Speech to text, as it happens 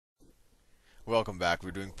Welcome back.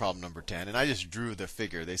 We're doing problem number 10, and I just drew the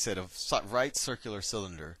figure. They said a right circular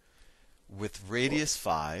cylinder with radius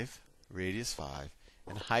 5,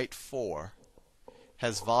 and height 4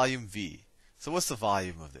 has volume V. So what's the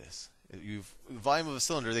volume of this? The volume of a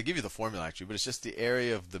cylinder, they give you the formula actually, but it's just the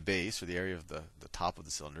area of the base, or the area of the top of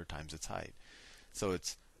the cylinder, times its height. So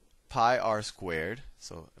it's pi r squared,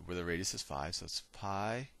 so where the radius is 5, so it's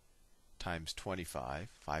pi times 25,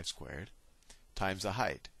 5 squared, times the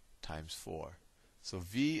height, times 4. So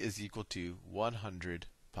V is equal to 100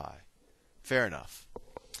 pi. Fair enough.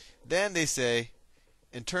 Then they say,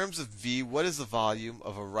 in terms of V, what is the volume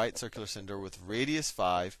of a right circular cylinder with radius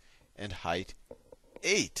 5 and height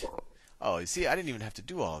 8? Oh, you see, I didn't even have to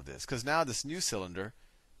do all of this, because now this new cylinder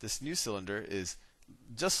is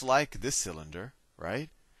just like this cylinder,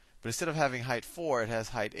 right? But instead of having height 4, it has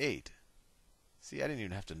height 8. See, I didn't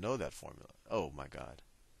even have to know that formula. Oh my God.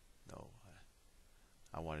 No.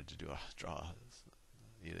 I wanted to draw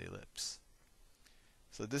an ellipse.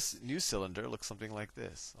 So this new cylinder looks something like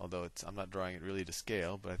this. Although I'm not drawing it really to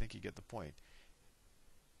scale, but I think you get the point.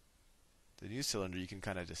 The new cylinder, you can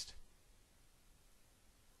kind of just...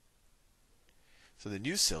 So the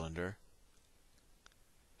new cylinder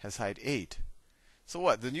has height 8. So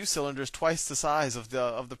what? The new cylinder is twice the size of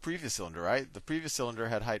the previous cylinder, right? The previous cylinder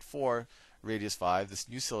had height 4, radius 5. This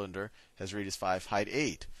new cylinder has radius 5, height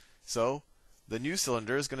 8. So the new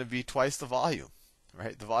cylinder is going to be twice the volume,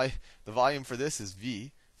 right? The volume for this is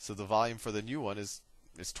V, so the volume for the new one is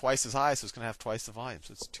twice as high, so it's going to have twice the volume,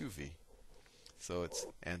 so it's 2V. So its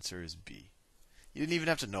answer is B. You didn't even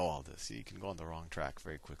have to know all this. You can go on the wrong track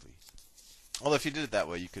very quickly. Although if you did it that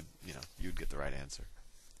way, you would get the right answer.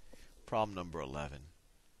 Problem number 11.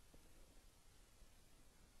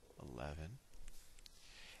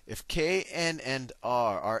 If k, n, and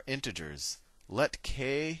r are integers, let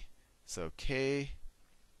k, so k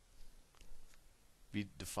be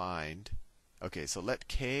defined. Okay, so let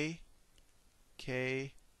k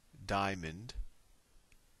diamond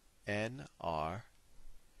n r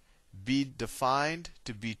be defined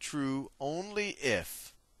to be true only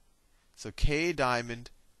if, so k diamond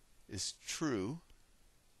is true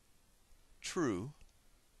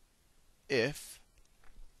if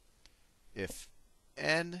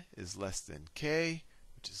n is less than k,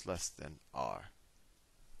 which is less than r.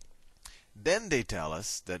 Then they tell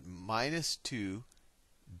us that minus 2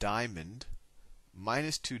 diamond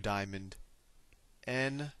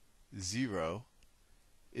n0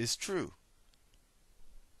 is true.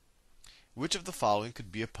 Which of the following could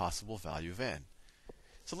be a possible value of n?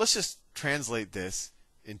 So let's just translate this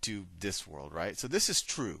into this world, right? So this is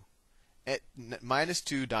true. Minus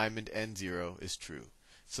 2 diamond n0 is true.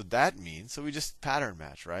 So that means, so we just pattern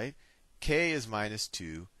match, right? K is minus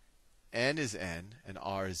 2, n is n, and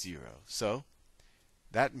r is 0. So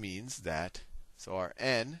that means that, so our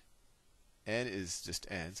n is just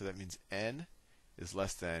n, so that means n is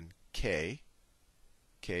less than k.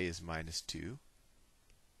 K is minus 2,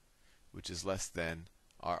 which is less than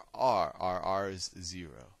our r. Our r is 0.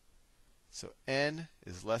 So n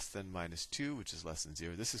is less than minus 2, which is less than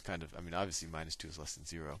 0. This is kind of, obviously minus 2 is less than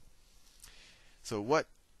 0. So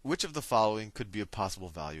which of the following could be a possible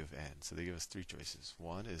value of n? So they give us 3 choices.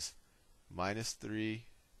 1 is minus 3,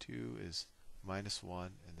 2 is minus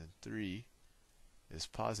 1, and then 3 is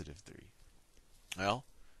positive 3. Well,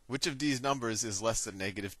 which of these numbers is less than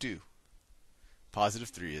negative 2? Positive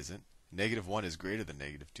 3 isn't. Negative 1 is greater than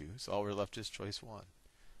negative 2, so all we're left is choice 1.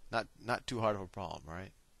 Not too hard of a problem,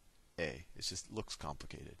 right? A. It just looks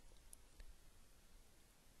complicated.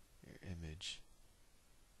 Your image.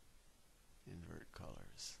 Invert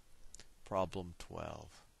colors. Problem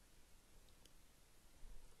 12.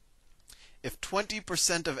 If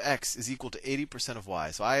 20% of x is equal to 80% of y,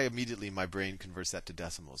 so my brain converts that to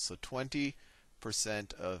decimals. So 20%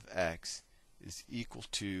 of x is equal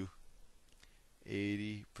to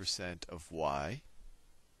 80% of y.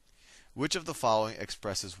 Which of the following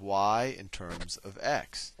expresses y in terms of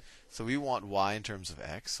x? So we want y in terms of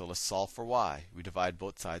x, so let's solve for y. We divide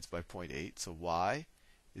both sides by 0.8, so y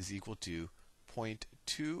is equal to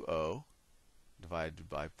 0.20 divided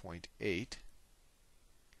by 0.8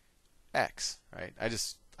 x, right?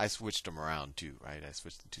 I switched them around too, right? I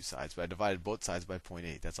switched the two sides, but I divided both sides by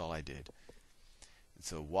 0.8. That's all I did. And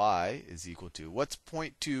so y is equal to, what's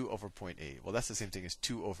 0.2 over 0.8? Well, that's the same thing as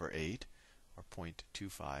 2 over 8, or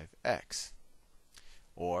 0.25x.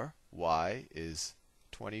 Or y is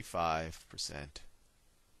 25%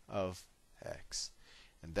 of x.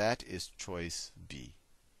 And that is choice B.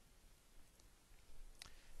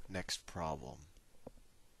 Next problem.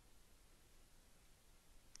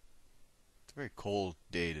 It's a very cold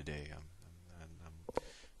day today.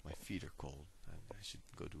 My feet are cold. I should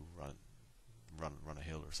go do run a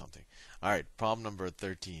hill or something. All right, problem number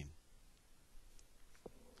 13.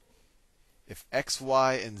 If x,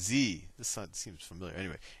 y, and z, this seems familiar.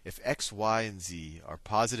 Anyway, if x, y, and z are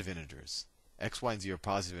positive integers, x, y, and z are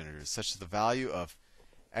positive integers, such that the value of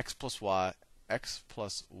x plus y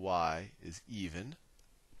is even,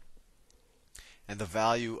 and the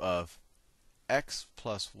value of x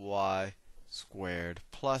plus y squared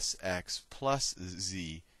plus x plus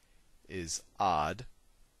z is odd,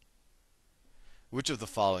 which of the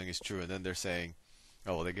following is true? And then they're saying,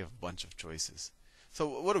 oh well, they give a bunch of choices.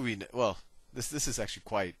 So what do we? Well, this is actually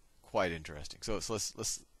quite interesting. So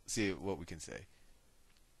let's see what we can say.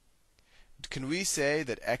 Can we say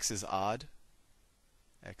that x is odd?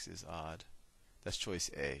 X is odd. That's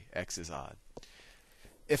choice A. X is odd.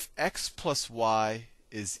 If x plus y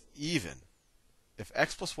is even,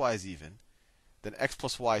 then x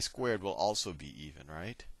plus y squared will also be even,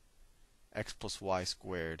 right? X plus y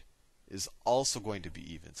squared is also going to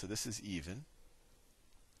be even. So this is even.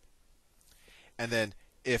 And then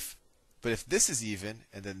if this is even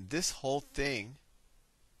and then this whole thing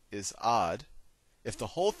is odd, if the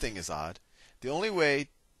whole thing is odd, the only way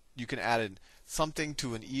you can add in something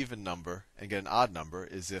to an even number and get an odd number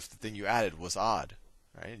is if the thing you added was odd,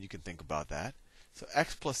 right? And you can think about that. So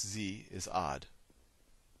x plus z is odd.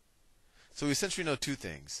 So we essentially know two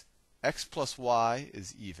things. X plus y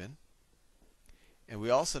is even, and we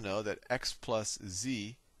also know that x plus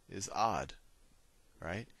z is odd,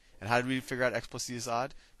 right? And how did we figure out x plus z is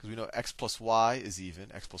odd? Because we know x plus y is even,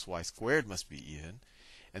 x plus y squared must be even,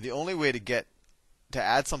 and the only way to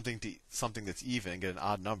add something to something that's even and get an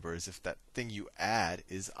odd number is if that thing you add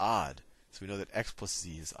is odd. So we know that x plus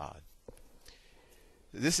z is odd.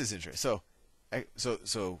 This is interesting.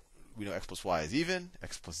 So we know x plus y is even,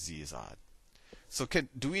 x plus z is odd. So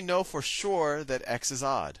do we know for sure that x is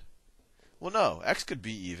odd? Well, no. X could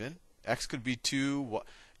be even. X could be 2.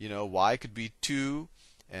 Y could be 2,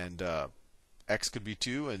 and x could be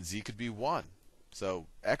 2, and z could be 1. So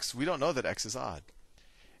x, we don't know that x is odd.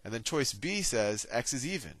 And then choice B says x is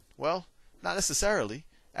even. Well, not necessarily.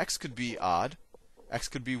 X could be odd. X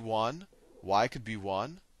could be 1. Y could be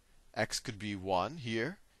 1. X could be 1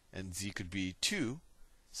 here, and z could be 2.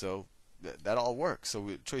 So that all works. So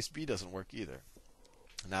choice B doesn't work either.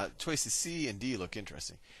 Now choices C and D look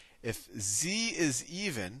interesting. If z is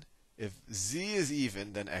even,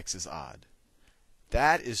 then x is odd.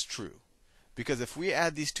 That is true. Because if we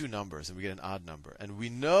add these two numbers and we get an odd number, and we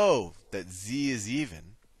know that z is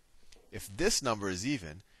even, if this number is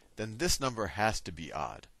even, then this number has to be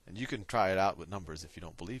odd. And you can try it out with numbers if you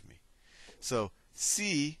don't believe me. So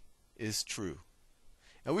C is true.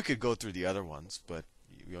 And we could go through the other ones, but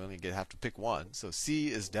you only have to pick one. So C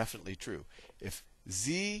is definitely true. If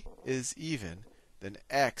z is even, then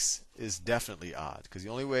x is definitely odd. Because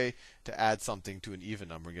the only way to add something to an even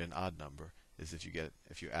number and get an odd number is if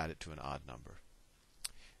you add it to an odd number.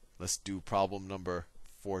 Let's do problem number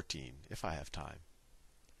 14, if I have time.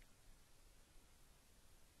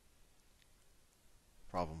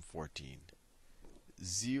 Problem 14.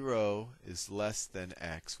 0 is less than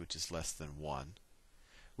x, which is less than 1.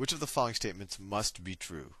 Which of the following statements must be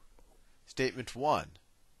true? Statement 1.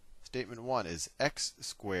 Statement 1 is x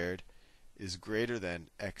squared is greater than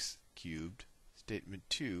x cubed. Statement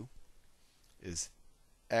 2 is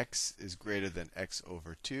x is greater than x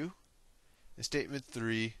over 2. And statement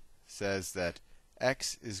 3 says that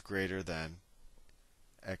x is greater than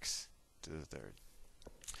x to the third.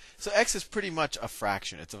 So x is pretty much a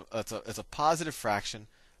fraction. It's a positive fraction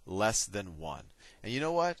less than 1. And you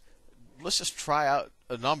know what? Let's just try out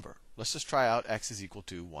a number. Let's just try out x is equal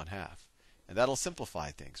to 1/2. And that'll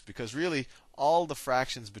simplify things, because really all the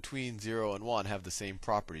fractions between 0 and 1 have the same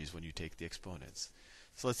properties when you take the exponents.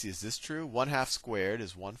 So let's see, is this true? 1/2 squared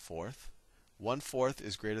is 1/4. 1/4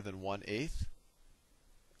 is greater than 1/8.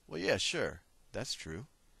 Well, yeah, sure. That's true.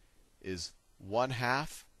 Is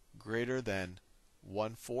 1/2 greater than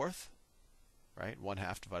 1/4? Right?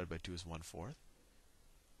 1/2 divided by 2 is 1/4.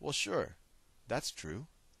 Well, sure. That's true.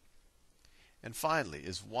 And finally,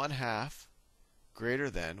 is 1/2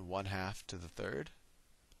 greater than 1/2 to the third?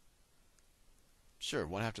 Sure,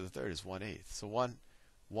 1/2 to the third is 1/8. So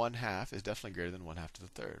 1/2 is definitely greater than 1/2 to the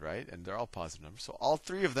third, right? And they're all positive numbers. So all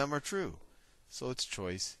three of them are true. So it's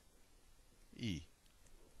choice E.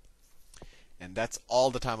 And that's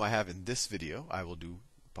all the time I have in this video. I will do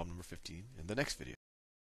problem number 15 in the next video.